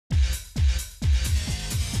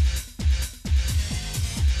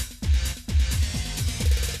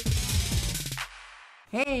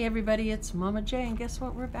Hey everybody, it's Mama J, and guess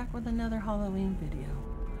what? We're back with another Halloween video.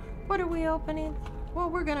 What are we opening? Well,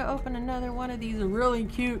 we're gonna open another one of these really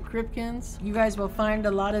cute Cryptkins. You guys will find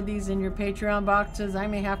a lot of these in your Patreon boxes. I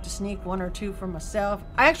may have to sneak one or two for myself.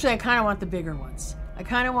 I kind of want the bigger ones. I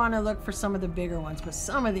kind of want to look for some of the bigger ones, but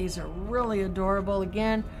some of these are really adorable.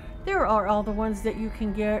 Again, there are all the ones that you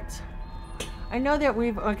can get. I know that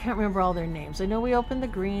I can't remember all their names. I know we opened the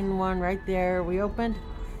green one right there. We opened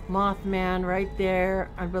Mothman right there.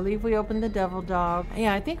 I believe we opened the devil dog.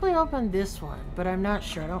 Yeah, I think we opened this one, but I'm not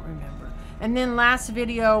sure. I don't remember. And then last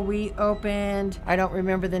video we opened, I don't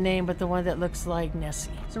remember the name, but the one that looks like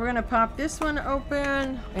Nessie. So we're gonna pop this one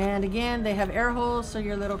open. And again, they have air holes so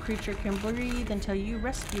your little creature can breathe until you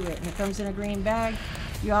rescue it. And it comes in a green bag.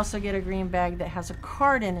 You also get a green bag that has a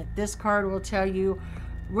card in it. This card will tell you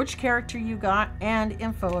which character you got and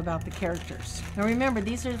info about the characters. Now remember,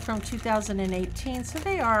 these are from 2018, so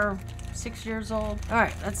they are 6 years old. All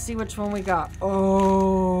right, let's see which one we got.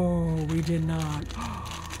 Oh, we did not.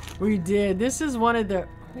 We did. This is one of the,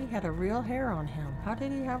 he had a real hair on him. How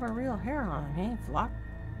did he have a real hair on him? He flopped.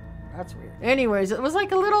 That's weird. Anyways, it was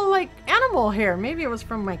like a little like animal hair. Maybe it was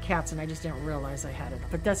from my cats and I just didn't realize I had it.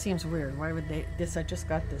 But that seems weird. Why would they, I just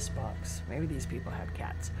got this box. Maybe these people had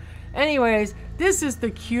cats. Anyways, this is the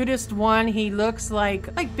cutest one. He looks like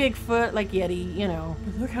Bigfoot, like Yeti, you know.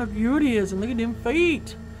 But look how cute he is and look at them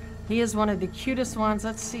feet. He is one of the cutest ones.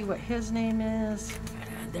 Let's see what his name is.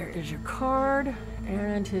 And there is your card.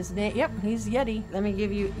 And his name, yep, he's Yeti. Let me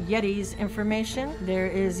give you Yeti's information. There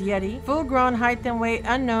is Yeti. Full grown, height and weight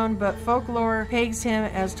unknown, but folklore pegs him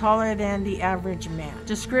as taller than the average man.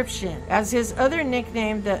 Description. As his other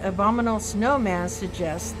nickname, the Abominable Snowman,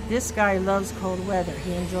 suggests, this guy loves cold weather.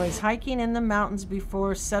 He enjoys hiking in the mountains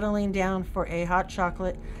before settling down for a hot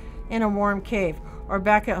chocolate in a warm cave or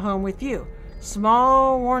back at home with you.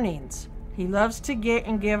 Small warnings. He loves to get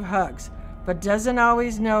and give hugs, but doesn't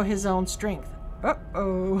always know his own strength.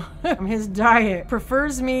 His diet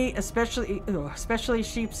prefers meat, especially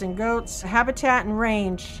sheep and goats. Habitat and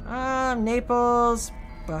range, Naples,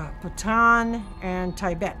 Bhutan, and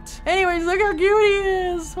Tibet. Anyways, look how cute he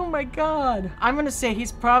is. Oh my god. I'm gonna say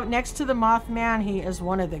he's probably next to the Mothman. He is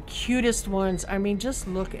one of the cutest ones. I mean, just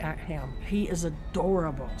look at him. He is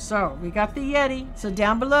adorable. So we got the Yeti. So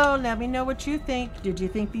down below, let me know what you think. Did you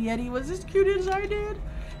think the Yeti was as cute as I did?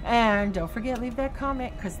 And don't forget, leave that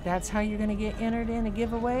comment, because that's how you're going to get entered in a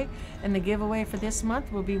giveaway. And the giveaway for this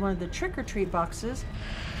month will be one of the trick-or-treat boxes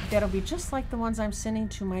that'll be just like the ones I'm sending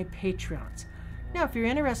to my Patreons. Now, if you're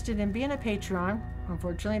interested in being a Patreon,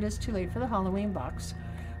 unfortunately it is too late for the Halloween box,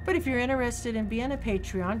 but if you're interested in being a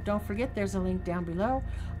Patreon, don't forget there's a link down below.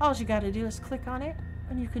 All you got to do is click on it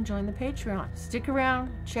and you can join the Patreon. Stick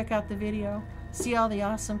around, check out the video, see all the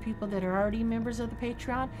awesome people that are already members of the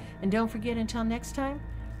Patreon, and don't forget, until next time,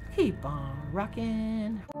 keep on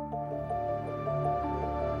rocking.